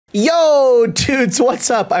Yo, dudes, what's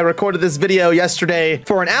up? I recorded this video yesterday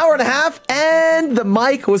for an hour and a half and the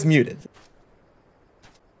mic was muted.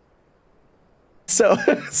 So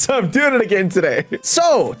I'm doing it again today.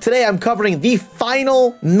 So today I'm covering the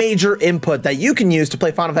final major input that you can use to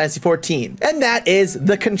play Final Fantasy XIV, and that is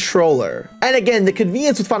the controller. And again, the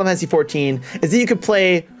convenience with Final Fantasy XIV is that you can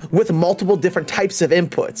play with multiple different types of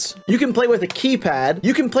inputs. You can play with a keypad,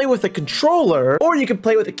 you can play with a controller, or you can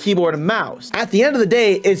play with a keyboard and mouse. At the end of the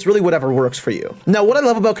day, it's really whatever works for you. Now, what I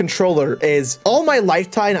love about controller is all my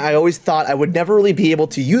lifetime, I always thought I would never really be able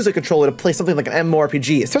to use a controller to play something like an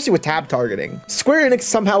MMORPG, especially with tab targeting. Square Enix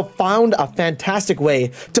somehow found a fantastic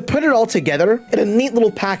way to put it all together in a neat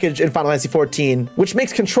little package in Final Fantasy XIV, which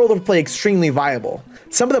makes controller play extremely viable.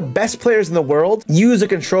 Some of the best players in the world use a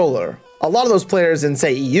controller. A lot of those players in,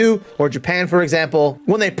 say, EU or Japan, for example,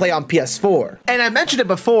 when they play on PS4. And I mentioned it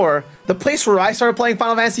before, the place where I started playing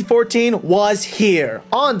Final Fantasy XIV was here,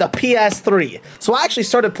 on the PS3. So I actually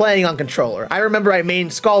started playing on controller. I remember I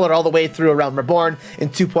mained Scholar all the way through Realm Reborn in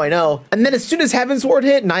 2.0. And then as soon as Heavensward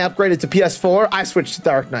hit and I upgraded to PS4, I switched to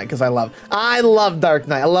Dark Knight because I love Dark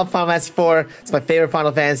Knight. I love Final Fantasy IV. It's my favorite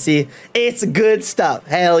Final Fantasy. It's good stuff.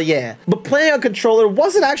 Hell yeah. But playing on controller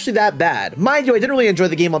wasn't actually that bad. Mind you, I didn't really enjoy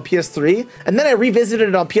the game on PS3. And then I revisited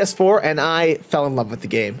it on PS4 and I fell in love with the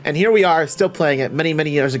game. And here we are still playing it many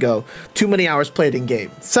years ago. Too many hours played in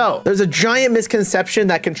game. So there's a giant misconception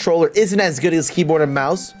that controller isn't as good as keyboard and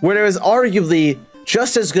mouse, where there is arguably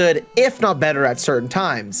just as good, if not better, at certain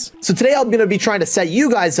times. So today I'm going to be trying to set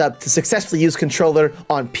you guys up to successfully use controller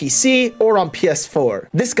on PC or on PS4.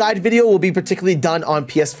 This guide video will be particularly done on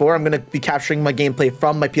PS4. I'm going to be capturing my gameplay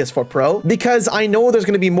from my PS4 Pro because I know there's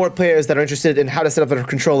going to be more players that are interested in how to set up their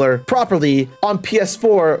controller properly on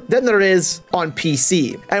PS4 than there is on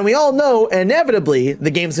PC. And we all know, inevitably,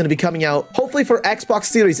 the game's going to be coming out hopefully for Xbox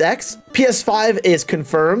Series X. PS5 is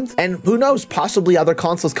confirmed, and who knows, possibly other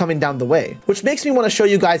consoles coming down the way, which makes me want to show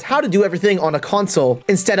you guys how to do everything on a console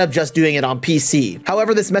instead of just doing it on PC.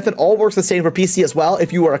 However, this method all works the same for PC as well.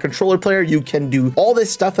 If you are a controller player, you can do all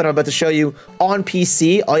this stuff that I'm about to show you on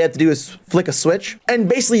PC. All you have to do is flick a switch, and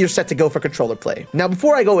basically you're set to go for controller play. Now,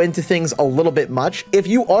 before I go into things a little bit much, if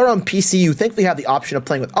you are on PC, you thankfully have the option of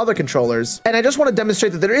playing with other controllers, and I just want to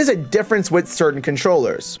demonstrate that there is a difference with certain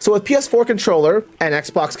controllers. So with PS4 controller and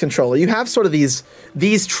Xbox controller, you have sort of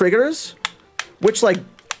these triggers, which like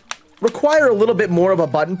require a little bit more of a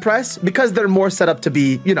button press because they're more set up to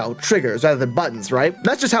be, you know, triggers rather than buttons, right?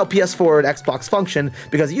 That's just how PS4 and Xbox function,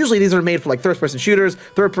 because usually these are made for like third-person shooters,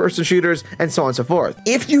 and so on and so forth.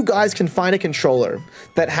 If you guys can find a controller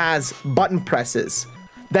that has button presses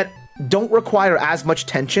that don't require as much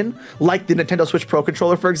tension, like the Nintendo Switch Pro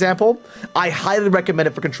controller, for example, I highly recommend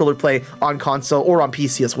it for controller play on console or on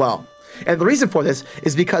PC as well. And the reason for this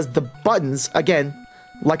is because the buttons, again,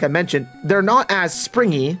 like I mentioned, they're not as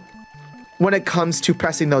springy when it comes to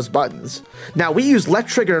pressing those buttons. Now, we use left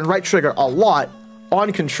trigger and right trigger a lot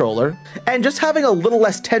on controller, and just having a little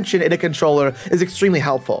less tension in a controller is extremely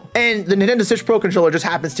helpful. And the Nintendo Switch Pro controller just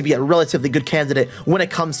happens to be a relatively good candidate when it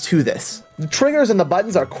comes to this. The triggers and the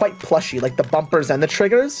buttons are quite plushy, like the bumpers and the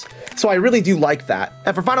triggers, so I really do like that.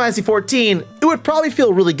 And for Final Fantasy XIV, it would probably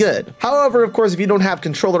feel really good. However, of course, if you don't have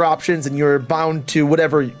controller options and you're bound to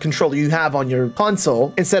whatever controller you have on your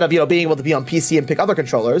console, instead of, you know, being able to be on PC and pick other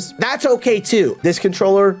controllers, that's okay too. This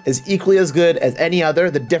controller is equally as good as any other.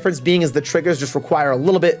 The difference being is the triggers just require a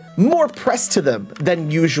little bit more press to them than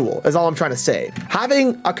usual, is all I'm trying to say.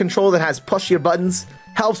 Having a controller that has plushier buttons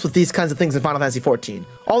helps with these kinds of things in Final Fantasy XIV.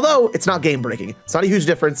 Although, it's not game-breaking. It's not a huge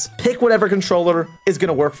difference. Pick whatever controller is going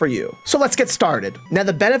to work for you. So let's get started. Now,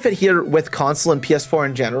 the benefit here with console and PS4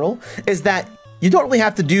 in general is that you don't really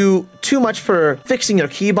have to do too much for fixing your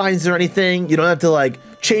keybinds or anything. You don't have to like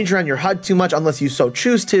change around your HUD too much unless you so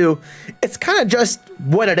choose to. It's kind of just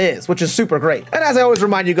what it is, which is super great. And as I always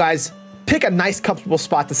remind you guys, pick a nice comfortable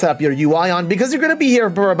spot to set up your UI on, because you're going to be here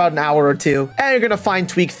for about an hour or two and you're going to fine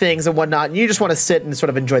tweak things and whatnot, and you just want to sit and sort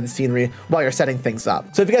of enjoy the scenery while you're setting things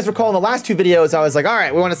up. So if you guys recall in the last two videos, I was like, all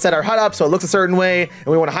right, we want to set our HUD up so it looks a certain way, and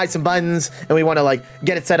we want to hide some buttons, and we want to like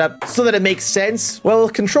get it set up so that it makes sense. Well,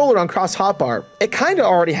 with controller on cross hotbar, it kind of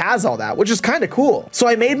already has all that, which is kind of cool. So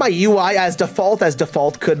I made my UI as default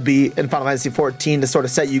could be in Final Fantasy XIV to sort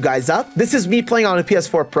of set you guys up. This is me playing on a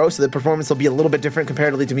PS4 Pro, so the performance will be a little bit different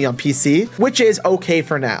comparatively to me on PC. PC, which is okay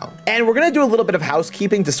for now. And we're gonna do a little bit of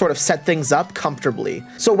housekeeping to sort of set things up comfortably.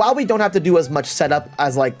 So while we don't have to do as much setup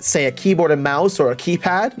as like, say, a keyboard and mouse or a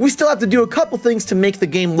keypad, we still have to do a couple things to make the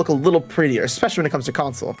game look a little prettier, especially when it comes to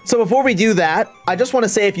console. So before we do that, I just wanna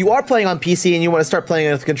say if you are playing on PC and you wanna start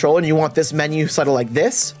playing with the controller and you want this menu sort of like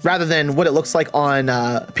this, rather than what it looks like on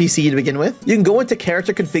PC to begin with, you can go into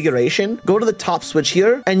character configuration, go to the top switch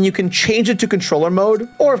here, and you can change it to controller mode,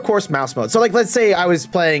 or of course mouse mode. So like, let's say I was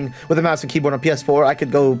playing with a mouse and keyboard on PS4, I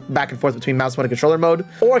could go back and forth between mouse mode and controller mode,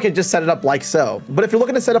 or I could just set it up like so. But if you're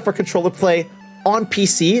looking to set up for controller play on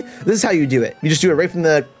PC, this is how you do it. You just do it right from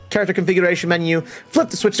the character configuration menu, flip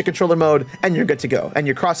the switch to controller mode, and you're good to go. And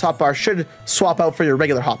your cross hotbar should swap out for your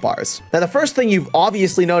regular hotbars. Now, the first thing you've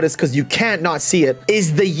obviously noticed, because you can't not see it,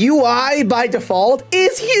 is the UI by default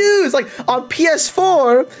is huge. Like on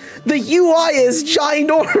PS4, the UI is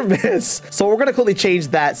ginormous. So we're gonna quickly change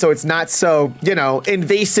that so it's not so, you know,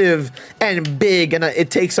 invasive and big, and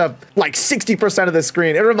it takes up like 60% of the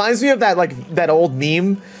screen. It reminds me of that, like that old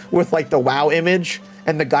meme with like the WoW image,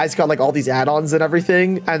 and the guy's got like all these add-ons and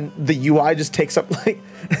everything, and the UI just takes up like,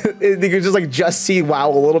 you can just like see WoW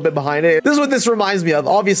a little bit behind it. This is what this reminds me of,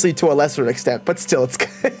 obviously to a lesser extent, but still,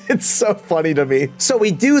 it's so funny to me. So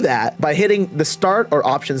we do that by hitting the start or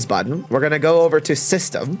options button. We're gonna go over to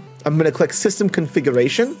system. I'm gonna click system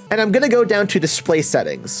configuration, and I'm gonna go down to display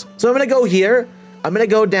settings. So I'm gonna go here. I'm gonna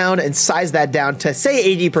go down and size that down to say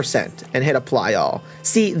 80% and hit apply all.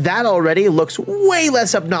 See, that already looks way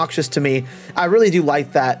less obnoxious to me. I really do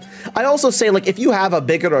like that. I also say, like, if you have a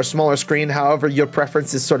bigger or smaller screen, however your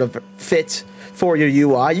preferences sort of fit for your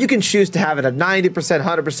UI, you can choose to have it at 90%,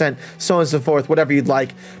 100%, so on and so forth, whatever you'd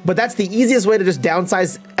like. But that's the easiest way to just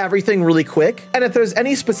downsize everything really quick. And if there's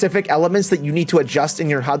any specific elements that you need to adjust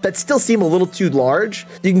in your HUD that still seem a little too large,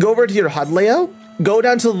 you can go over to your HUD layout, go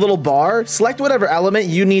down to the little bar, select whatever element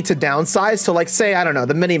you need to downsize. So like, say, I don't know,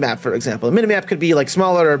 the minimap, for example. The minimap could be like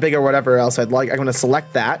smaller or bigger, whatever else I'd like. I'm gonna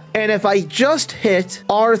select that. And if I just hit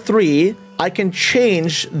R3, I can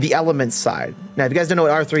change the element side. Now, if you guys don't know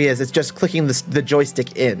what R3 is, it's just clicking the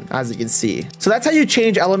joystick in, as you can see. So that's how you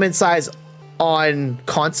change element size on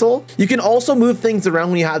console. You can also move things around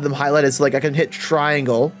when you have them highlighted. So like I can hit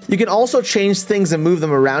triangle. You can also change things and move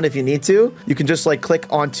them around if you need to. You can just like click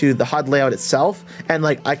onto the HUD layout itself, and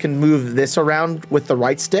like I can move this around with the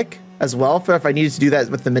right stick as well for if I needed to do that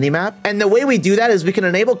with the minimap. And the way we do that is we can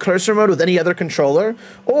enable cursor mode with any other controller,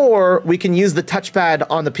 or we can use the touchpad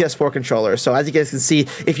on the PS4 controller. So as you guys can see,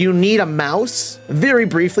 if you need a mouse very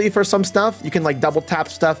briefly for some stuff, you can like double tap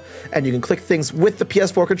stuff and you can click things with the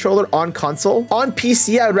PS4 controller on console. On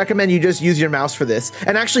PC, I would recommend you just use your mouse for this.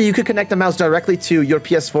 And actually you could connect the mouse directly to your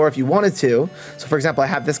PS4 if you wanted to. So for example, I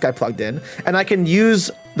have this guy plugged in, and I can use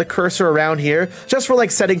the cursor around here just for like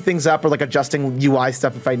setting things up or like adjusting UI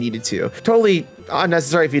stuff if I needed to. Totally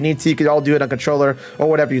unnecessary. If you need to, you could all do it on controller or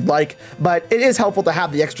whatever you'd like, but it is helpful to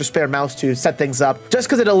have the extra spare mouse to set things up, just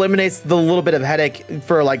because it eliminates the little bit of headache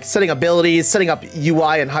for like setting abilities, setting up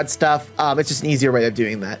UI and HUD stuff. It's just an easier way of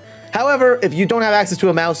doing that. However, if you don't have access to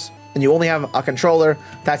a mouse and you only have a controller,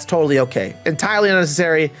 that's totally okay. Entirely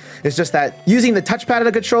unnecessary. It's just that using the touchpad of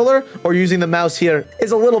the controller or using the mouse here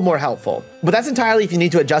is a little more helpful. But that's entirely if you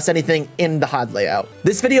need to adjust anything in the HUD layout.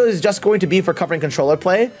 This video is just going to be for covering controller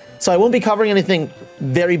play, so I won't be covering anything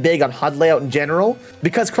very big on HUD layout in general,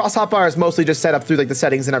 because cross hotbar is mostly just set up through like the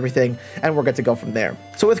settings and everything, and we're good to go from there.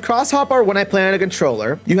 So with cross hotbar, when I play on a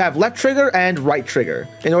controller, you have left trigger and right trigger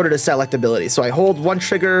in order to select abilities. So I hold one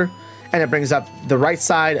trigger, and it brings up the right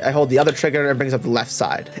side. I hold the other trigger and it brings up the left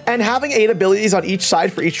side. And having 8 abilities on each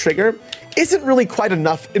side for each trigger isn't really quite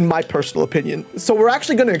enough in my personal opinion. So we're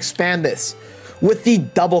actually gonna expand this with the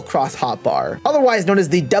double cross hotbar, otherwise known as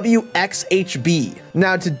the WXHB.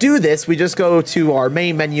 Now to do this, we just go to our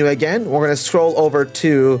main menu again. We're gonna scroll over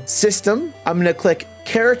to System. I'm gonna click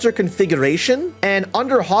Character Configuration, and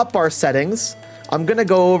under hotbar settings, I'm gonna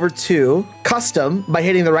go over to Custom by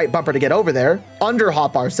hitting the right bumper to get over there, under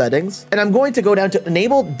hotbar settings, and I'm going to go down to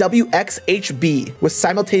Enable WXHB with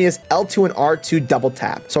simultaneous L2 and R2 double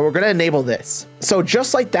tap. So we're gonna enable this. So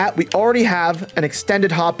just like that, we already have an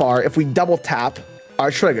extended hotbar if we double tap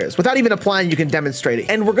our triggers. Without even applying, you can demonstrate it.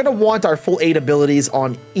 And we're gonna want our full 8 abilities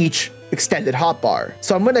on each extended hotbar.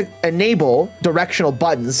 So I'm gonna enable directional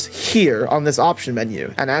buttons here on this option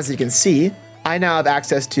menu. And as you can see, I now have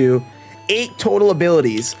access to 8 total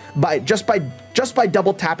abilities just by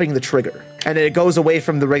double tapping the trigger, and it goes away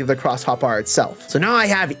from the regular cross hotbar itself. So now I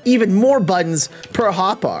have even more buttons per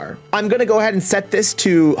hotbar. I'm gonna go ahead and set this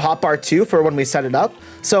to hotbar 2 for when we set it up.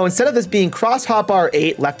 So instead of this being cross hotbar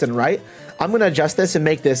 8 left and right, I'm gonna adjust this and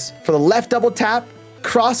make this for the left double tap,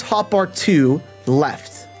 cross hotbar 2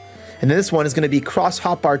 left. And then this one is going to be cross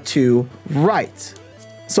hotbar 2 right.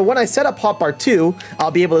 So when I set up hotbar 2,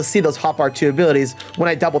 I'll be able to see those hotbar 2 abilities when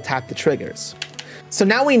I double tap the triggers. So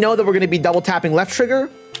now we know that we're going to be double tapping left trigger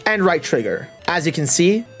and right trigger. As you can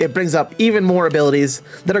see, it brings up even more abilities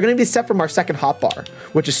that are going to be set from our second hotbar,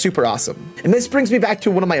 which is super awesome. And this brings me back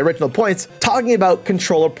to one of my original points, talking about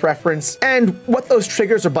controller preference and what those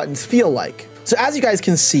triggers or buttons feel like. So as you guys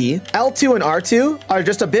can see, L2 and R2 are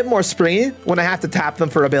just a bit more springy when I have to tap them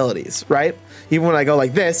for abilities, right? Even when I go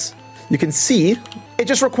like this, you can see it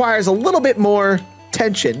just requires a little bit more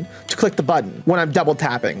tension to click the button when I'm double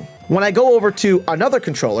tapping. When I go over to another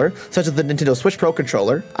controller, such as the Nintendo Switch Pro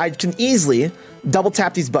controller, I can easily double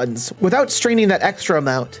tap these buttons without straining that extra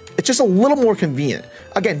amount. It's just a little more convenient.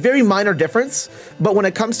 Again, very minor difference, but when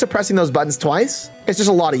it comes to pressing those buttons twice, it's just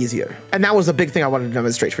a lot easier. And that was a big thing I wanted to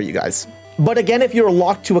demonstrate for you guys. But again, if you're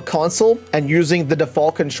locked to a console and using the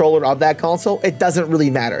default controller of that console, it doesn't really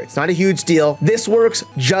matter. It's not a huge deal. This works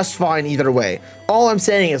just fine either way. All I'm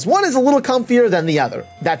saying is one is a little comfier than the other.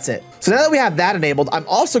 That's it. So now that we have that enabled, I'm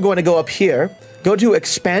also going to go up here, go to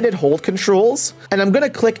expanded hold controls, and I'm going to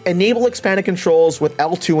click enable expanded controls with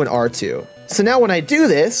L2 and R2. So now when I do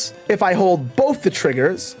this, if I hold both the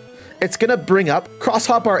triggers, it's going to bring up cross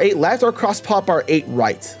hotbar 8 left or cross hotbar 8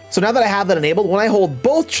 right. So now that I have that enabled, when I hold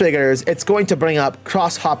both triggers, it's going to bring up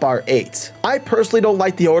cross hotbar 8. I personally don't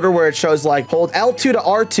like the order where it shows like hold L2 to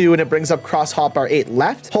R2 and it brings up cross hotbar 8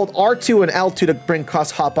 left, hold R2 and L2 to bring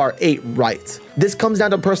cross hotbar 8 right. This comes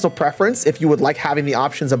down to personal preference if you would like having the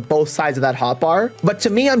options of both sides of that hotbar. But to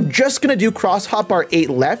me, I'm just going to do cross hotbar 8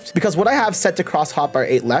 left because what I have set to cross hotbar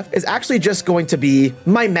 8 left is actually just going to be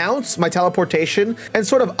my mounts, my teleportation, and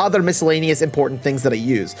sort of other miscellaneous important things that I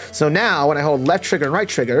use. So now when I hold left trigger and right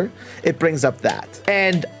trigger, it brings up that.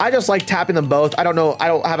 And I just like tapping them both. I don't know, I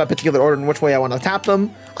don't have a particular order in which way I want to tap them.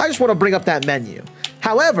 I just want to bring up that menu.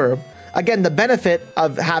 However, again, the benefit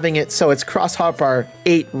of having it so it's cross hotbar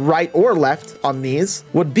 8 right or left on these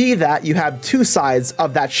would be that you have two sides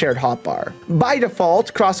of that shared hotbar. By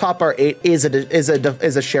default, cross hotbar 8 is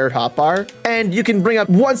a shared hotbar, and you can bring up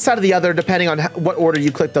one side or the other depending on what order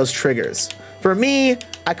you click those triggers. For me,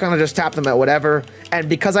 I kind of just tap them at whatever, and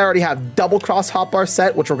because I already have double cross hotbar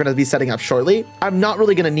set, which we're going to be setting up shortly, I'm not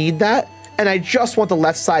really going to need that, and I just want the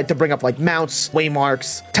left side to bring up like mounts,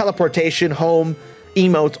 waymarks, teleportation, home,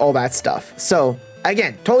 emotes, all that stuff. So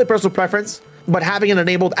again, totally personal preference, but having it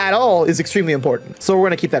enabled at all is extremely important. So we're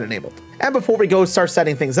going to keep that enabled. And before we go start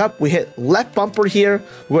setting things up, we hit left bumper here.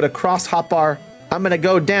 We go to cross hotbar. I'm going to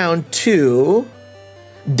go down to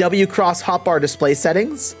W cross hotbar display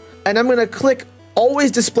settings, and I'm going to click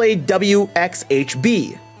always display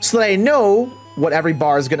WXHB so that I know what every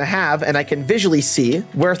bar is going to have and I can visually see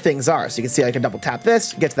where things are. So you can see I can double tap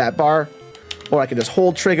this, get to that bar, or I can just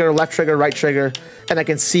hold trigger, left trigger, right trigger, and I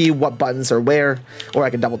can see what buttons are where, or I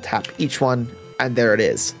can double tap each one, and there it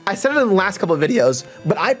is. I said it in the last couple of videos,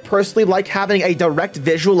 but I personally like having a direct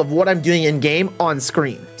visual of what I'm doing in game on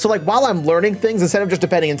screen. So like while I'm learning things, instead of just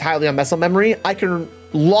depending entirely on muscle memory, I can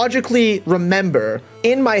logically remember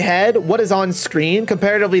in my head what is on screen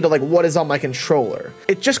comparatively to like what is on my controller.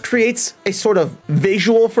 It just creates a sort of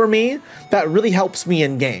visual for me that really helps me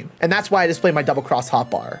in game. And that's why I display my double cross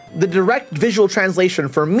hotbar. The direct visual translation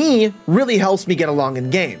for me really helps me get along in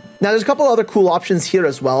game. Now there's a couple other cool options here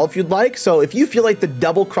as well if you'd like. So if you feel like the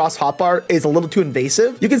double cross hotbar is a little too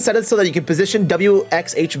invasive, you can set it so that you can position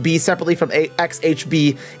WXHB separately from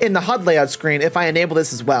XHB in the HUD layout screen if I enable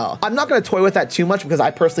this as well. I'm not going to toy with that too much because I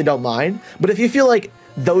personally don't mind, but if you feel like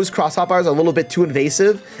those cross hotbars are a little bit too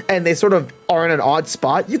invasive and they sort of are in an odd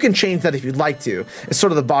spot, you can change that if you'd like to. It's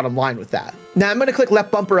sort of the bottom line with that. Now I'm going to click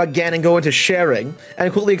left bumper again and go into sharing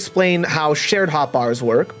and quickly explain how shared hotbars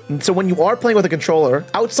work. And so when you are playing with a controller,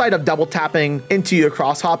 outside of double tapping into your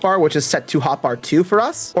cross hotbar, which is set to hotbar 2 for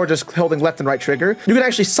us, or just holding left and right trigger, you can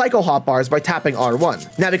actually cycle hotbars by tapping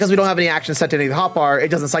R1. Now because we don't have any action set to any hotbar, it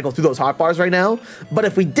doesn't cycle through those hotbars right now. But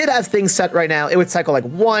if we did have things set right now, it would cycle like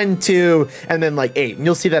 1, 2, and then like 8. And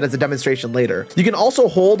you'll see that as a demonstration later. You can also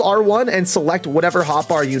hold R1 and select whatever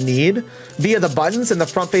hotbar you need via the buttons in the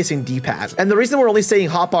front-facing D-pad. And the reason we're only saying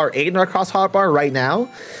hotbar 8 in our cross hotbar right now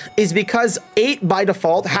is because 8 by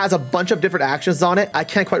default has a bunch of different actions on it. I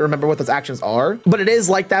can't quite remember what those actions are, but it is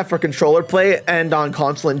like that for controller play and on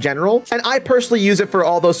console in general. And I personally use it for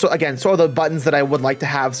all those, so again, sort of the buttons that I would like to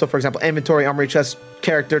have. So for example, inventory, armory chest,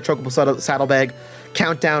 character, chokeable saddlebag,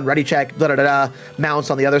 countdown, ready check, mounts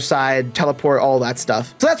on the other side, teleport, all that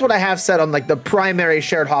stuff. So that's what I have set on like the primary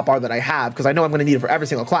shared hotbar that I have, because I know I'm going to need it for every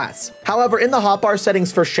single class. However, in the hotbar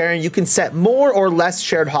settings for sharing, you can set more or less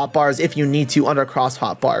shared hotbars if you need to under cross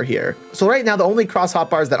hotbar here. So right now, the only cross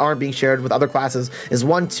hotbars that aren't being shared with other classes is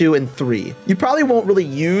 1, 2, and 3. You probably won't really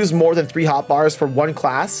use more than 3 hotbars for one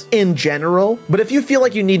class in general, but if you feel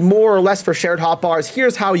like you need more or less for shared hotbars,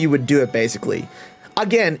 here's how you would do it basically.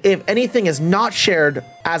 Again, if anything is not shared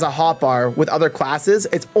as a hotbar with other classes,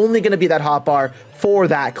 it's only going to be that hotbar for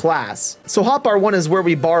that class. So hotbar 1 is where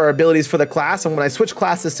we bar our abilities for the class, and when I switch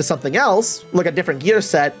classes to something else, like a different gear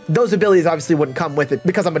set, those abilities obviously wouldn't come with it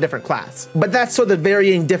because I'm a different class. But that's sort of the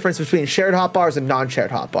varying difference between shared hotbars and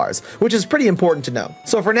non-shared hotbars, which is pretty important to know.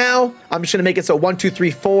 So for now, I'm just going to make it so 1, 2,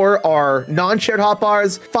 3, 4 are non-shared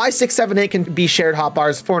hotbars. 5, 6, 7, 8 can be shared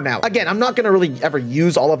hotbars for now. Again, I'm not going to really ever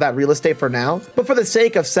use all of that real estate for now, but for the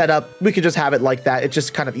sake of setup, we could just have it like that. It's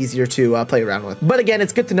just kind of easier to play around with. But again,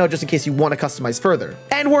 it's good to know just in case you want to customize further.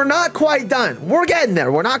 And we're not quite done. We're getting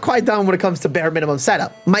there. We're not quite done when it comes to bare minimum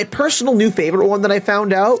setup. My personal new favorite one that I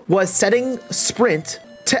found out was setting sprint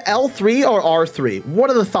to L3 or R3, one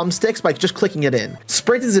of the thumbsticks, by just clicking it in.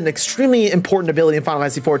 Sprint is an extremely important ability in Final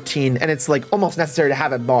Fantasy XIV, and it's like almost necessary to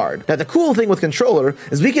have it barred. Now, the cool thing with controller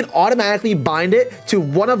is we can automatically bind it to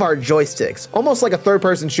one of our joysticks, almost like a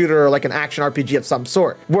third-person shooter or like an action RPG of some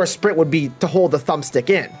sort, where sprint would be to hold the thumbstick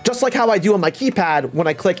in. Just like how I do on my keypad when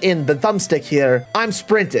I click in the thumbstick here, I'm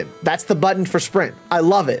sprinting. That's the button for sprint. I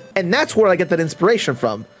love it. And that's where I get that inspiration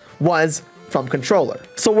from, was from controller.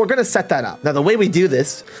 So we're going to set that up. Now, the way we do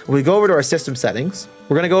this, we go over to our system settings.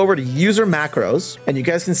 We're going to go over to user macros, and you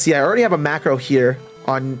guys can see I already have a macro here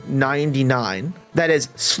on 99 that is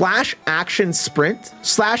 /action sprint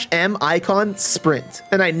 /m icon sprint,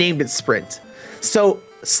 and I named it sprint. So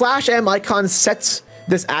 /m icon sets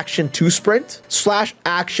this action to sprint,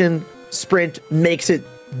 /action sprint makes it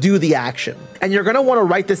do the action. And you're going to want to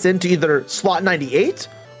write this into either slot 98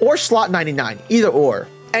 or slot 99, either or.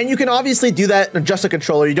 And you can obviously do that in just a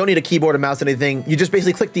controller. You don't need a keyboard or mouse or anything. You just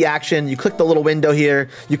basically click the action, you click the little window here,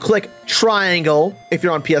 you click triangle if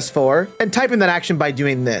you're on PS4, and type in that action by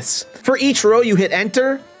doing this. For each row, you hit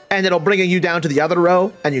enter, and it'll bring you down to the other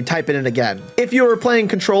row, and you type it in again. If you were playing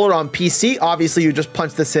controller on PC, obviously you just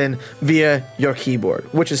punch this in via your keyboard,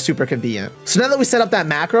 which is super convenient. So now that we set up that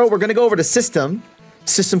macro, we're gonna go over to system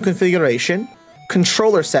configuration,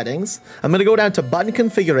 controller settings. I'm gonna go down to button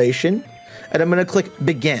configuration, and I'm going to click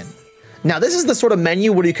begin. Now, this is the sort of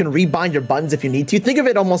menu where you can rebind your buttons if you need to. Think of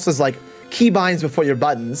it almost as like key binds before your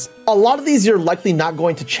buttons. A lot of these you're likely not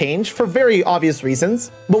going to change for very obvious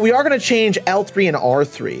reasons, but we are going to change L3 and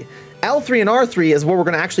R3. L3 and R3 is where we're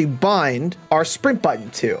going to actually bind our sprint button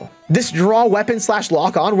to. This draw weapon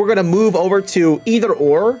 /lock on, we're going to move over to either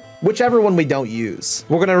or, whichever one we don't use.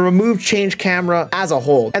 We're going to remove change camera as a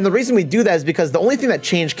whole. And the reason we do that is because the only thing that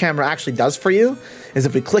change camera actually does for you is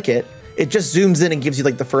if we click it, it just zooms in and gives you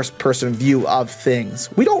like the first person view of things.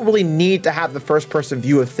 We don't really need to have the first person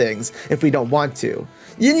view of things if we don't want to.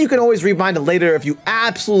 Then you can always rebind it later if you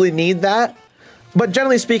absolutely need that. But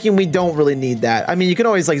generally speaking, we don't really need that. I mean, you can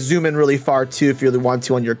always like zoom in really far too if you really want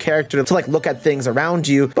to on your character to like look at things around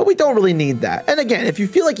you, but we don't really need that. And again, if you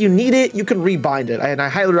feel like you need it, you can rebind it, and I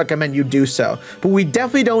highly recommend you do so. But we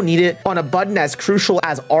definitely don't need it on a button as crucial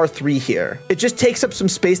as R3 here. It just takes up some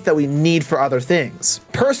space that we need for other things.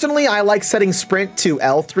 Personally, I like setting sprint to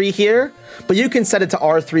L3 here, but you can set it to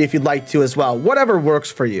R3 if you'd like to as well, whatever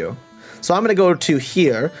works for you. So I'm gonna go to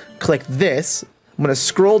here, click this, I'm going to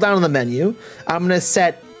scroll down on the menu. I'm going to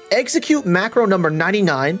set execute macro number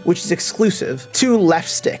 99, which is exclusive, to left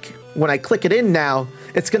stick. When I click it in now,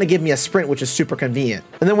 it's going to give me a sprint, which is super convenient.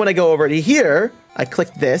 And then when I go over to here, I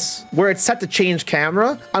click this, where it's set to change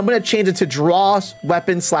camera, I'm going to change it to draw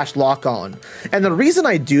weapon /lock on. And the reason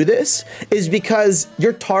I do this is because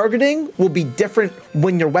your targeting will be different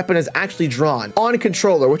when your weapon is actually drawn on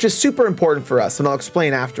controller, which is super important for us, and I'll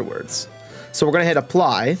explain afterwards. So we're going to hit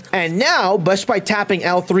apply. And now, just by tapping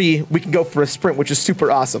L3, we can go for a sprint, which is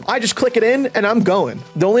super awesome. I just click it in and I'm going.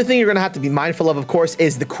 The only thing you're going to have to be mindful of course,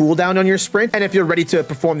 is the cooldown on your sprint and if you're ready to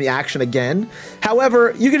perform the action again.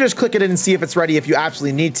 However, you can just click it in and see if it's ready if you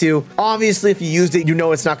absolutely need to. Obviously, if you used it, you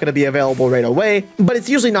know it's not going to be available right away, but it's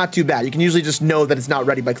usually not too bad. You can usually just know that it's not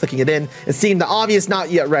ready by clicking it in and seeing the obvious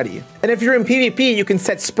not yet ready. And if you're in PvP, you can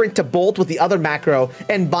set sprint to bolt with the other macro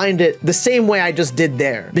and bind it the same way I just did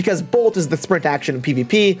there, because bolt is the sprint action in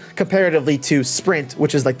PvP comparatively to sprint,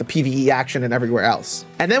 which is like the PvE action and everywhere else.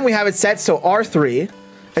 And then we have it set so R3,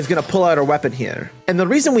 is going to pull out our weapon here. And the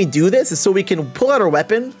reason we do this is so we can pull out our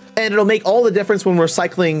weapon, and it'll make all the difference when we're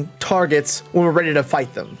cycling targets when we're ready to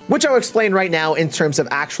fight them, which I'll explain right now in terms of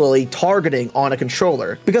actually targeting on a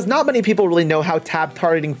controller, because not many people really know how tab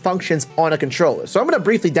targeting functions on a controller. So I'm going to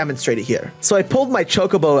briefly demonstrate it here. So I pulled my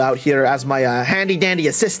chocobo out here as my handy dandy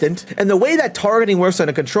assistant, and the way that targeting works on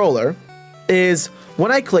a controller is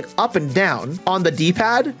when I click up and down on the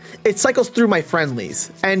D-pad, it cycles through my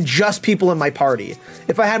friendlies and just people in my party.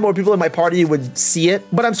 If I had more people in my party, you would see it,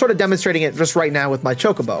 but I'm sort of demonstrating it just right now with my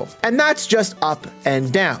chocobo. And that's just up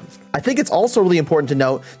and down. I think it's also really important to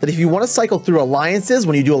note that if you want to cycle through alliances,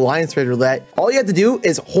 when you do alliance raid roulette, all you have to do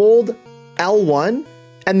is hold L1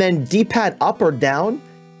 and then D-pad up or down,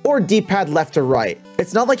 or D-pad left or right.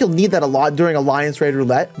 It's not like you'll need that a lot during Alliance Raid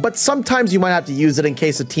Roulette, but sometimes you might have to use it in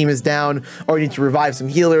case a team is down, or you need to revive some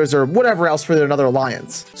healers, or whatever else for another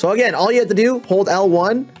alliance. So again, all you have to do, hold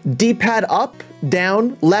L1, D-pad up,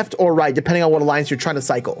 down, left, or right, depending on what alliance you're trying to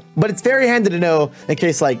cycle. But it's very handy to know in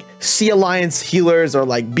case like C alliance healers or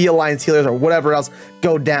like B alliance healers or whatever else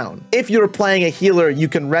go down. If you're playing a healer, you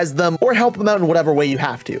can res them or help them out in whatever way you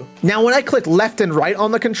have to. Now, when I click left and right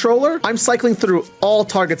on the controller, I'm cycling through all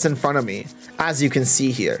targets in front of me, as you can see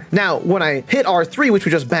here. Now, when I hit R3, which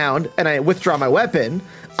we just bound, and I withdraw my weapon,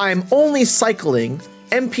 I'm only cycling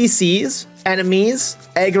NPCs, enemies,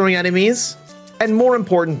 aggroing enemies, and more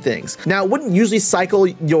important things. Now, it wouldn't usually cycle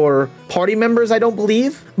your party members, I don't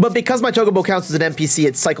believe, but because my chocobo counts as an NPC,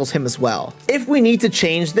 it cycles him as well. If we need to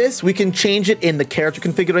change this, we can change it in the character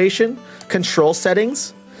configuration, control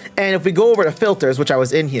settings, and if we go over to filters, which I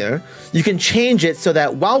was in here, you can change it so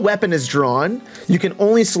that while weapon is drawn, you can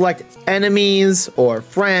only select enemies or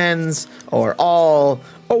friends or all,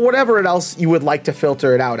 or whatever else you would like to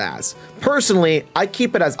filter it out as. Personally, I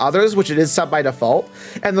keep it as others, which it is set by default.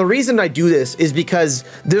 And the reason I do this is because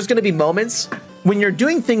there's going to be moments when you're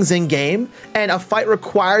doing things in game and a fight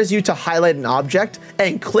requires you to highlight an object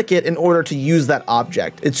and click it in order to use that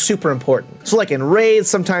object. It's super important. So like in raids,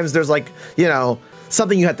 sometimes there's like, you know,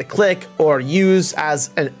 something you have to click or use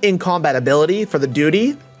as an in-combat ability for the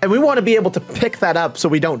duty. And we want to be able to pick that up so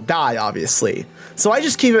we don't die, obviously. So I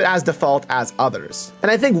just keep it as default as others. And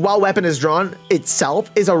I think while weapon is drawn itself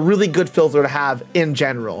is a really good filter to have in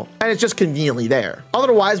general. And it's just conveniently there.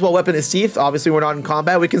 Otherwise, while weapon is sheathed, obviously we're not in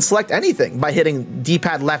combat, we can select anything by hitting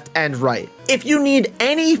D-pad left and right. If you need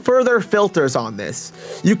any further filters on this,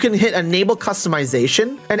 you can hit enable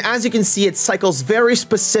customization. And as you can see, it cycles very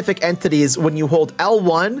specific entities when you hold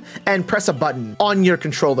L1 and press a button on your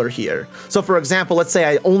controller here. So for example, let's say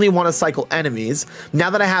I only want to cycle enemies. Now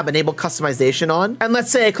that I have enable customization on, and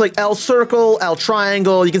let's say I click L circle, L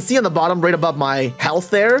triangle, you can see on the bottom right above my health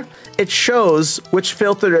there, it shows which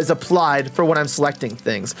filter is applied for when I'm selecting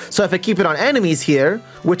things. So if I keep it on enemies here,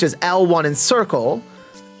 which is L1 and circle,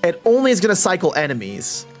 it only is going to cycle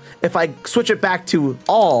enemies. If I switch it back to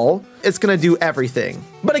all, it's going to do everything.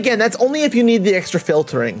 But again, that's only if you need the extra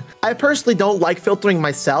filtering. I personally don't like filtering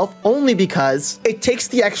myself, only because it takes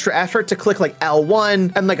the extra effort to click like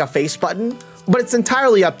L1 and like a face button. But it's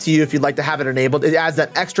entirely up to you if you'd like to have it enabled. It adds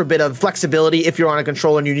that extra bit of flexibility if you're on a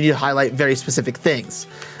controller and you need to highlight very specific things.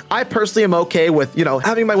 I personally am okay with, you know,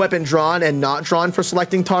 having my weapon drawn and not drawn for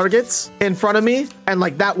selecting targets in front of me. And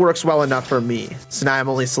like that works well enough for me. So now I'm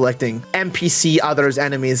only selecting NPC, others,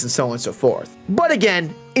 enemies, and so on and so forth. But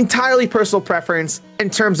again, entirely personal preference in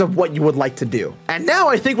terms of what you would like to do. And now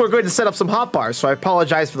I think we're going to set up some hotbars. So I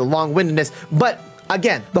apologize for the long-windedness, but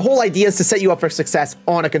again, the whole idea is to set you up for success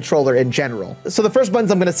on a controller in general. So the first buttons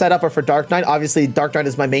I'm going to set up are for Dark Knight. Obviously, Dark Knight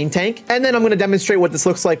is my main tank. And then I'm going to demonstrate what this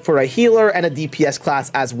looks like for a healer and a DPS class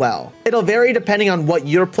as well. It'll vary depending on what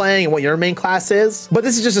you're playing and what your main class is. But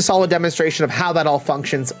this is just a solid demonstration of how that all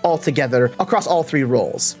functions all together across all three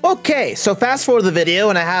roles. Okay, so fast forward the video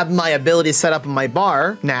and I have my abilities set up in my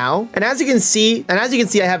bar now. And as you can see, I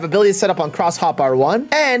have abilities set up on cross hotbar 1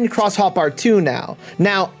 and cross hotbar 2 now.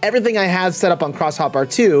 Now, everything I have set up on cross hotbar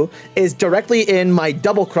 2 is directly in my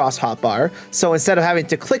double cross hotbar. So instead of having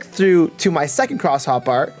to click through to my second cross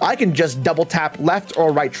hotbar, I can just double tap left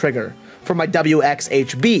or right trigger for my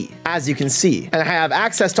WXHB, as you can see. And I have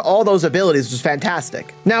access to all those abilities, which is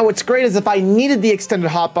fantastic. Now, what's great is if I needed the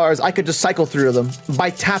extended hotbars, I could just cycle through them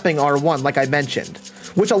by tapping R1, like I mentioned,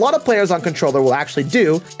 which a lot of players on controller will actually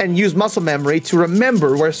do and use muscle memory to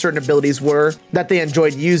remember where certain abilities were that they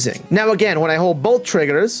enjoyed using. Now, again, when I hold both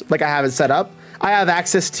triggers, like I have it set up, I have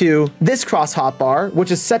access to this cross hotbar, which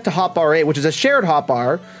is set to hotbar 8, which is a shared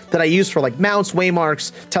hotbar that I use for like mounts,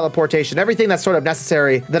 waymarks, teleportation, everything that's sort of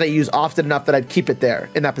necessary that I use often enough that I'd keep it there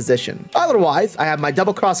in that position. Otherwise, I have my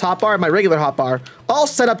double cross hotbar and my regular hotbar all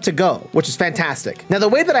set up to go, which is fantastic. Now, the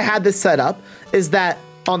way that I had this set up is that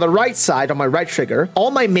on the right side, on my right trigger,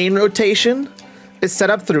 all my main rotation is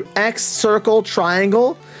set up through X, circle,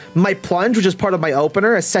 triangle. My plunge, which is part of my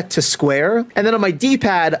opener, is set to square. And then on my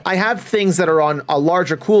D-pad, I have things that are on a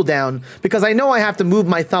larger cooldown because I know I have to move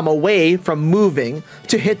my thumb away from moving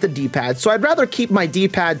to hit the D-pad. So I'd rather keep my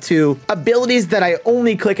D-pad to abilities that I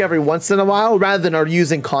only click every once in a while rather than are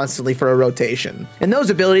using constantly for a rotation. And those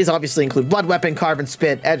abilities obviously include Blood Weapon, Carve and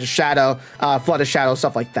Spit, Edge of Shadow, Flood of Shadow,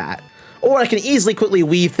 stuff like that. Or I can easily quickly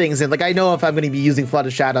weave things in. Like I know if I'm going to be using Flood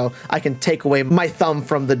of Shadow, I can take away my thumb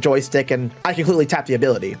from the joystick and I can quickly tap the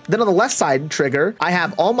ability. Then on the left side trigger, I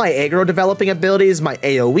have all my aggro developing abilities, my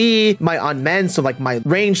AoE, my unmend, so like my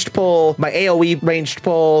ranged pull, my AoE ranged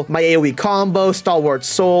pull, my AoE combo, Stalwart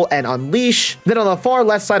Soul, and Unleash. Then on the far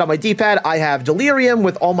left side on my D-pad, I have Delirium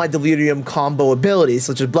with all my Delirium combo abilities,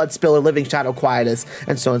 such as Blood Spiller, Living Shadow, Quietus,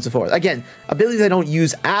 and so on and so forth. Again, abilities I don't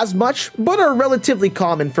use as much, but are relatively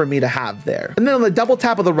common for me to have there. And then on the double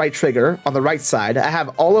tap of the right trigger on the right side, I have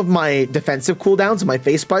all of my defensive cooldowns, my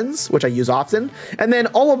face buttons, which I use often, and then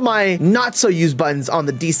all of my not so used buttons on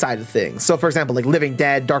the D side of things. So for example, like Living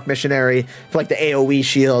Dead, Dark Missionary for like the AoE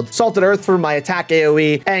shield, Salted Earth for my attack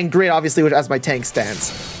AoE, and Grid obviously which as my tank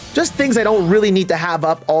stance. Just things I don't really need to have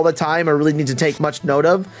up all the time or really need to take much note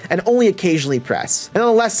of and only occasionally press. And on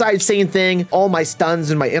the left side, same thing, all my stuns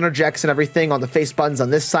and my interjects and everything on the face buttons on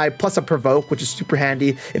this side, plus a provoke, which is super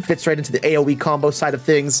handy. It fits right into the AoE combo side of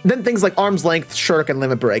things. Then things like Arm's Length, Shirk, and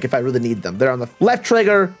Limit Break if I really need them. They're on the left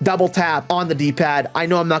trigger, double tap on the D-pad. I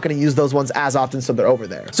know I'm not going to use those ones as often, so they're over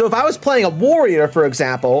there. So if I was playing a warrior, for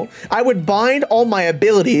example, I would bind all my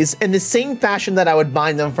abilities in the same fashion that I would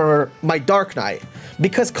bind them for my Dark Knight,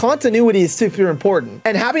 because continuity is super important.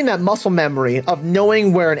 And having that muscle memory of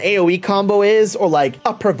knowing where an AoE combo is or like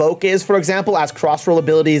a provoke is, for example, as cross roll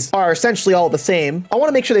abilities are essentially all the same, I want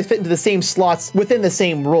to make sure they fit into the same slots within the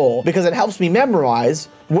same roll because it helps me memorize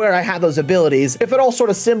where I have those abilities, if they're all sort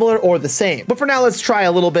of similar or the same. But for now, let's try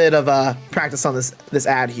a little bit of practice on this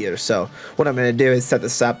ad here. So what I'm gonna do is set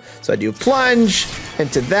this up. So I do plunge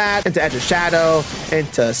into that, into Edge of Shadow,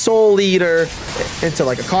 into Soul Eater, into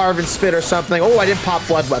like a Carve and Spit or something. Oh, I didn't pop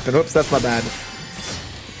Blood Weapon. Oops, that's my bad.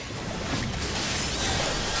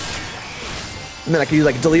 And then I can use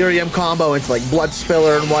like Delirium combo into like Blood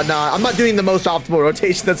Spiller and whatnot. I'm not doing the most optimal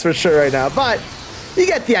rotation, that's for sure right now, but you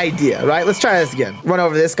get the idea, right? Let's try this again. Run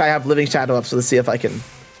over this guy, have Living Shadow up, so let's see if I can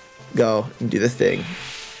go and do the thing.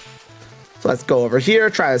 So let's go over here,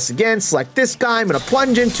 try this again, select this guy, I'm gonna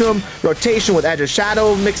plunge into him, rotation with Edge of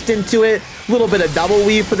Shadow mixed into it, a little bit of double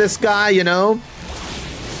weave for this guy, you know?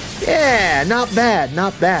 Yeah, not bad,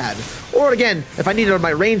 not bad. Or again, if I needed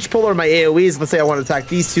my range pull or my AoEs, let's say I want to attack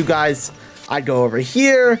these two guys, I'd go over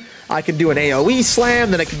here, I can do an AoE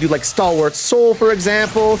slam, then I can do like Stalwart Soul, for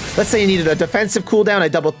example. Let's say you needed a defensive cooldown, I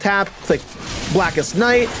double tap, click Blackest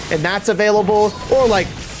Night, and that's available. Or like,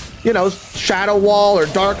 you know, Shadow Wall or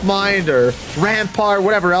Dark Mind or Rampart,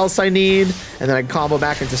 whatever else I need. And then I combo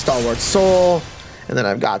back into Stalwart Soul. And then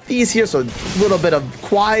I've got these here, so a little bit of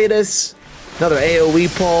Quietus, another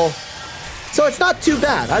AoE pull. So it's not too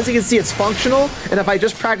bad. As you can see, it's functional. And if I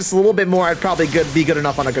just practice a little bit more, I'd probably be good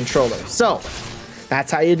enough on a controller. So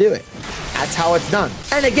that's how you do it. That's how it's done.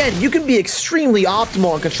 And again, you can be extremely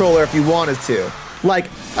optimal on controller if you wanted to. Like,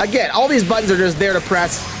 again, all these buttons are just there to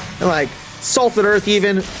press. And like, Salted Earth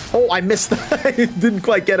even. Oh, I missed that. I didn't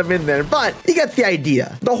quite get him in there, but you get the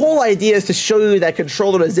idea. The whole idea is to show you that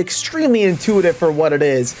controller is extremely intuitive for what it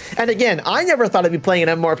is. And again, I never thought I'd be playing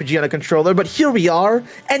an MMORPG on a controller, but here we are,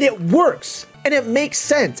 and it works. And it makes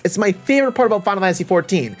sense. It's my favorite part about Final Fantasy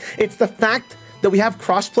XIV. It's the fact that we have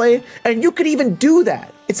crossplay, and you could even do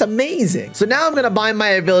that. It's amazing. So now I'm gonna bind my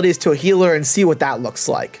abilities to a healer and see what that looks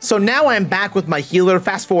like. So now I'm back with my healer.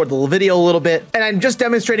 Fast forward the video a little bit, and I'm just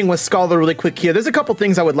demonstrating with Scholar really quick here. There's a couple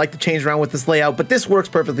things I would like to change around with this layout, but this works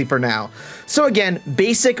perfectly for now. So again,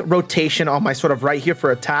 basic rotation on my sort of right here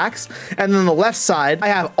for attacks. And then on the left side, I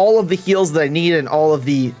have all of the heals that I need and all of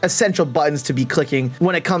the essential buttons to be clicking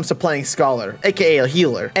when it comes to playing Scholar, aka a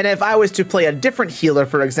healer. And if I was to play a different healer,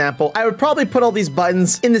 for example, I would probably put all these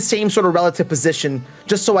buttons in the same sort of relative position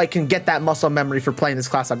just so I can get that muscle memory for playing this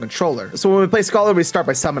class on controller. So when we play Scholar, we start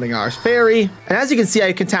by summoning our Faerie. And as you can see,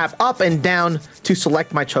 I can tap up and down to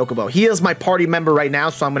select my Chocobo. He is my party member right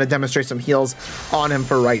now, so I'm gonna demonstrate some heals on him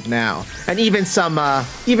for right now. And even some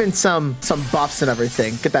buffs and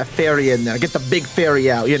everything. Get that Faerie in there, get the big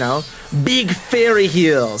Faerie out, you know? Big Faerie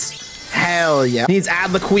heals. Hell yeah. Needs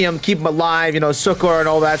Adloquium, keep him alive, you know, Succor and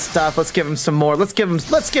all that stuff. Let's give him some more. Let's give him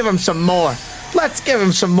some more. Let's give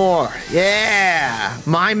him some more. Yeah,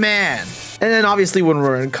 my man. And then obviously when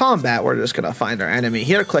we're in combat, we're just gonna find our enemy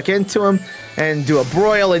here, click into him, and do a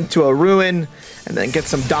broil into a ruin. And then get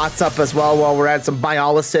some dots up as well while we're at some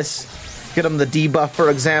biolysis. Get him the debuff, for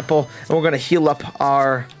example. And we're going to heal up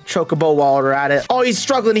our Chocobo while we're at it. Oh, he's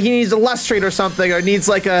struggling. He needs a Lustrate or something, or needs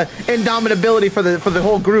like a Indomitability for the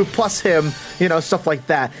whole group plus him, you know, stuff like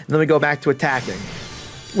that. And then we go back to attacking,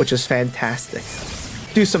 which is fantastic.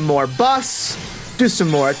 Do some more buffs. Do some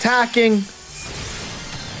more attacking.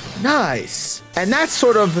 Nice. And that's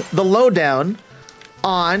sort of the lowdown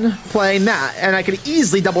on playing that. And I could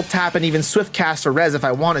easily double tap and even swift cast or res if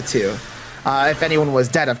I wanted to. If anyone was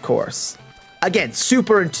dead, of course. Again,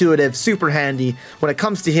 super intuitive, super handy. When it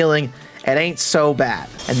comes to healing, it ain't so bad.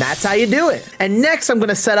 And that's how you do it. And next, I'm going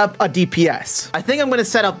to set up a DPS. I think I'm going to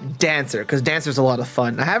set up Dancer, because Dancer's a lot of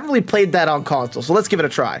fun. I haven't really played that on console, so let's give it a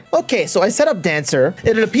try. Okay, so I set up Dancer.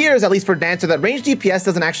 It appears, at least for Dancer, that ranged DPS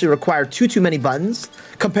doesn't actually require too many buttons,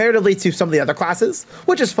 comparatively to some of the other classes,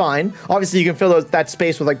 which is fine. Obviously, you can fill that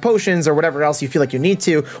space with like potions or whatever else you feel like you need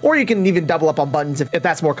to, or you can even double up on buttons if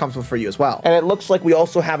that's more comfortable for you as well. And it looks like we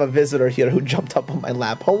also have a visitor here who jumped up on my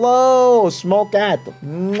lap. Hello, small cat.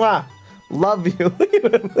 Mwah. Love you.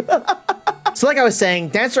 So like I was saying,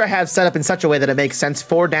 Dancer I have set up in such a way that it makes sense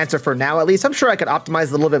for Dancer for now, at least. I'm sure I could optimize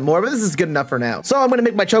it a little bit more, but this is good enough for now. So I'm going to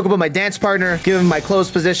make my Chocobo my dance partner, give him my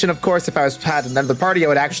closed position. Of course, if I had another party, I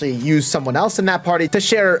would actually use someone else in that party to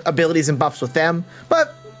share abilities and buffs with them.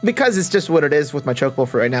 But because it's just what it is with my Chocobo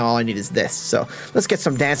for right now, all I need is this. So let's get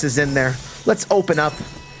some dances in there. Let's open up,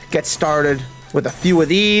 get started with a few of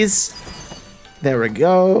these. There we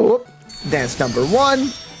go. Dance number 1.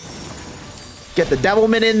 Get the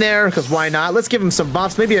Devilman in there, because why not? Let's give him some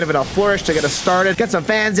buffs, maybe even a flourish to get us started. Get some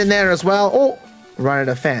fans in there as well. Oh, run out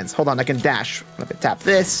of fans. Hold on, I can dash. I can tap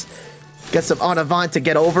this. Get some en avant to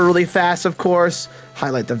get over really fast, of course.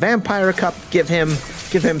 Highlight the Vampire Cup. Give him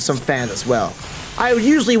some fans as well. I would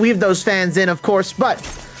usually weave those fans in, of course, but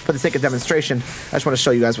for the sake of demonstration, I just want to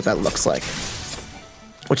show you guys what that looks like,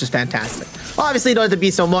 which is fantastic. Obviously, you don't have to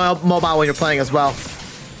be so mobile when you're playing as well.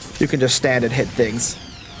 You can just stand and hit things.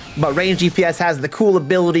 But ranged DPS has the cool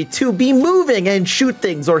ability to be moving and shoot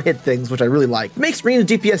things or hit things, which I really like. It makes ranged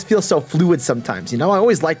DPS feel so fluid sometimes, you know? I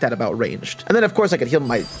always like that about ranged. And then, of course, I could heal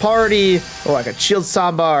my party, or I could shield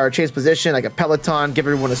Samba or change position, like a Peloton, give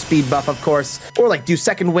everyone a speed buff, of course, or like do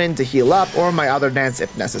second wind to heal up, or my other dance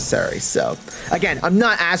if necessary. So, again, I'm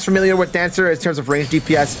not as familiar with Dancer in terms of ranged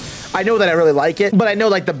DPS. I know that I really like it, but I know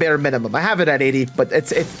like the bare minimum. I have it at 80, but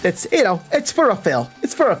it's you know, it's for a fill.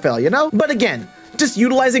 It's for a fill, you know? But again, just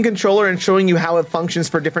utilizing controller and showing you how it functions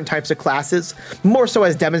for different types of classes, more so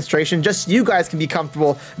as demonstration, just so you guys can be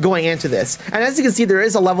comfortable going into this. And as you can see, there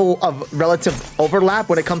is a level of relative overlap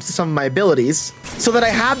when it comes to some of my abilities, so that I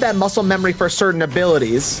have that muscle memory for certain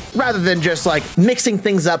abilities, rather than just like mixing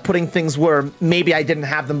things up, putting things where maybe I didn't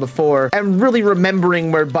have them before, and really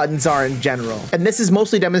remembering where buttons are in general. And this is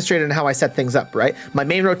mostly demonstrated in how I set things up, right? My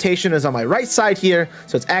main rotation is on my right side here,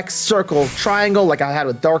 so it's X, circle, triangle, like I had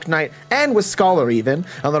with Dark Knight, and with Scholar even.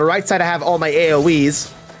 On the right side, I have all my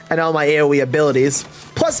AoEs and all my AoE abilities,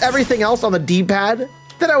 plus everything else on the D-pad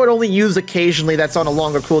that I would only use occasionally that's on a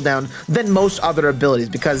longer cooldown than most other abilities,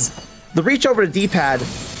 because the reach over to D-pad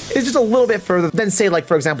is just a little bit further than, say, like,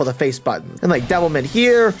 for example, the face button. And like Devilman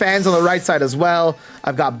here, fans on the right side as well.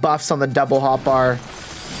 I've got buffs on the double hotbar,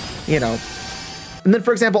 you know. And then,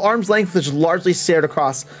 for example, arm's length is largely shared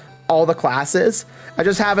across all the classes. I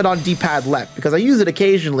just have it on D-pad left because I use it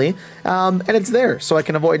occasionally, and it's there so I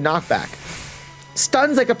can avoid knockback.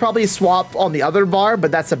 Stuns I could probably swap on the other bar,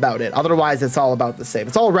 but that's about it. Otherwise, it's all about the same.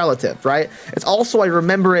 It's all relative, right? It's also, I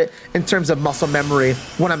remember it in terms of muscle memory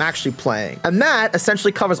when I'm actually playing. And that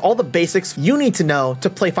essentially covers all the basics you need to know to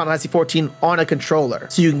play Final Fantasy XIV on a controller.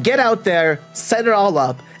 So you can get out there, set it all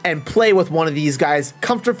up, and play with one of these guys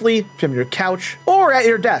comfortably from your couch or at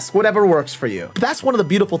your desk, whatever works for you. But that's one of the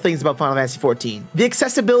beautiful things about Final Fantasy XIV. The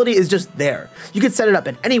accessibility is just there. You can set it up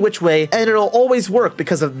in any which way, and it'll always work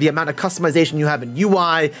because of the amount of customization you have in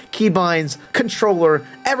UI, keybinds, controller,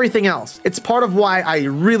 everything else. It's part of why I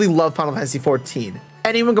really love Final Fantasy XIV.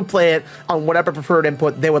 Anyone can play it on whatever preferred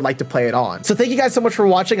input they would like to play it on. So thank you guys so much for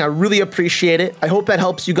watching. I really appreciate it. I hope that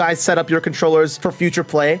helps you guys set up your controllers for future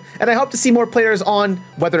play. And I hope to see more players on,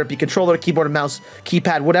 whether it be controller, keyboard and mouse,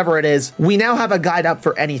 keypad, whatever it is. We now have a guide up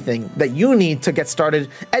for anything that you need to get started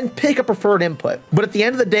and pick a preferred input. But at the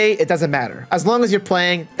end of the day, it doesn't matter. As long as you're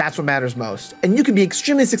playing, that's what matters most. And you can be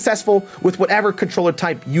extremely successful with whatever controller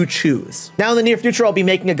type you choose. Now in the near future, I'll be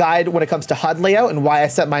making a guide when it comes to HUD layout and why I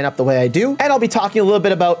set mine up the way I do. And I'll be talking a little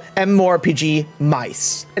bit about MMORPG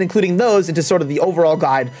mice, and including those into sort of the overall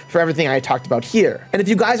guide for everything I talked about here. And if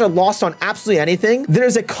you guys are lost on absolutely anything,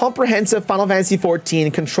 there's a comprehensive Final Fantasy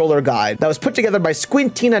XIV controller guide that was put together by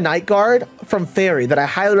Squintina Nightgard from Faerie that I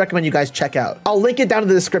highly recommend you guys check out. I'll link it down in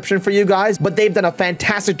the description for you guys, but they've done a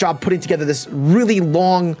fantastic job putting together this really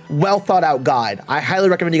long, well thought out guide. I highly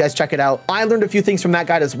recommend you guys check it out. I learned a few things from that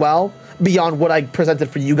guide as well, beyond what I presented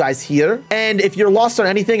for you guys here. And if you're lost on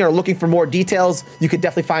anything or looking for more details, you could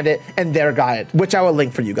definitely find it in their guide, which I will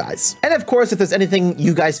link for you guys. And of course, if there's anything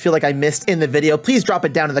you guys feel like I missed in the video, please drop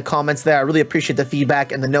it down in the comments there. I really appreciate the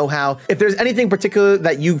feedback and the know-how. If there's anything particular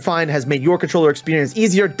that you find has made your controller experience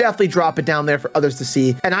easier, definitely drop it down there for others to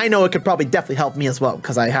see. And I know it could probably definitely help me as well,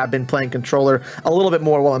 because I have been playing controller a little bit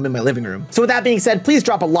more while I'm in my living room. So with that being said, please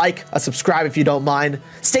drop a like, a subscribe if you don't mind.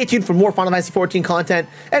 Stay tuned for more Final Fantasy XIV content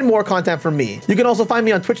and more content from me. You can also find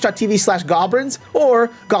me on twitch.tv/gobrins or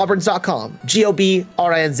gobrins.com,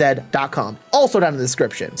 GOBRINZ.com, also down in the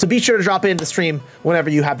description. So be sure to drop into the stream whenever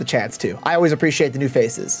you have the chance to. I always appreciate the new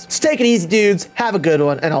faces. So take it easy, dudes. Have a good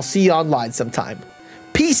one, and I'll see you online sometime.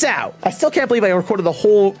 Peace out. I still can't believe I recorded the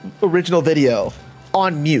whole original video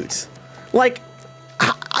on mute. Like,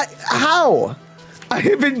 how?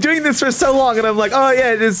 I've been doing this for so long, and I'm like, oh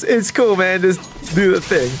yeah, it's cool, man. Just do the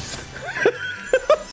thing.